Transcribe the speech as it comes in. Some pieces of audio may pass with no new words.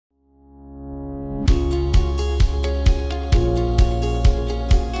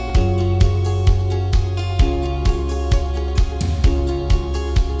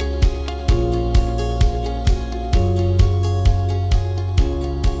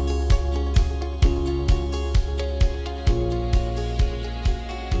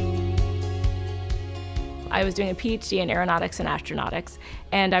I was doing a PhD in aeronautics and astronautics,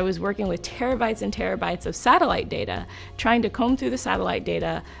 and I was working with terabytes and terabytes of satellite data, trying to comb through the satellite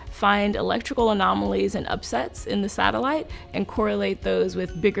data, find electrical anomalies and upsets in the satellite, and correlate those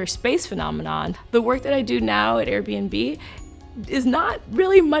with bigger space phenomenon. The work that I do now at Airbnb is not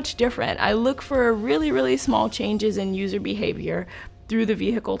really much different. I look for really small changes in user behavior through the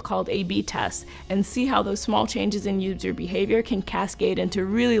vehicle called A/B tests and see how those small changes in user behavior can cascade into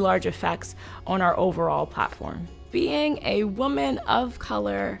really large effects on our overall platform. Being a woman of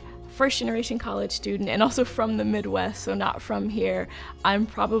color, first-generation college student, and also from the Midwest, so not from here, I'm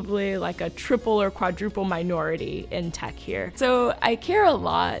probably like a triple or quadruple minority in tech here. So I care a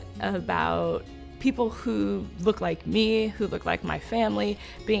lot about people who look like me, who look like my family,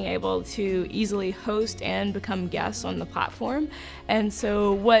 being able to easily host and become guests on the platform. And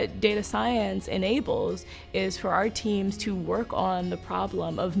so what data science enables is for our teams to work on the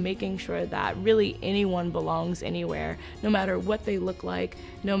problem of making sure that really anyone belongs anywhere, no matter what they look like,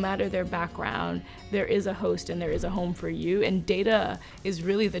 no matter their background, there is a host and there is a home for you. And data is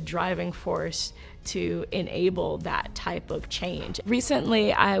really the driving force to enable that type of change.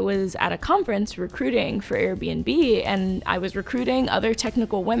 Recently, I was at a conference recruiting for Airbnb, and I was recruiting other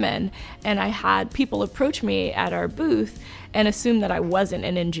technical women, and I had people approach me at our booth and assume that I wasn't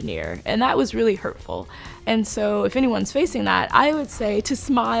an engineer, and that was really hurtful. And so if anyone's facing that, I would say to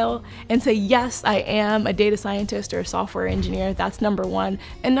smile and say, yes, I am a data scientist or a software engineer. That's number one.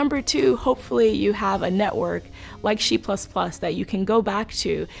 And number two, hopefully you have a network like sheplusplus that you can go back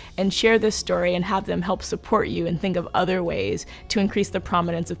to and share this story and have them help support you and think of other ways to increase the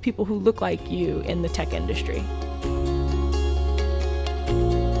prominence of people who look like you in the tech industry.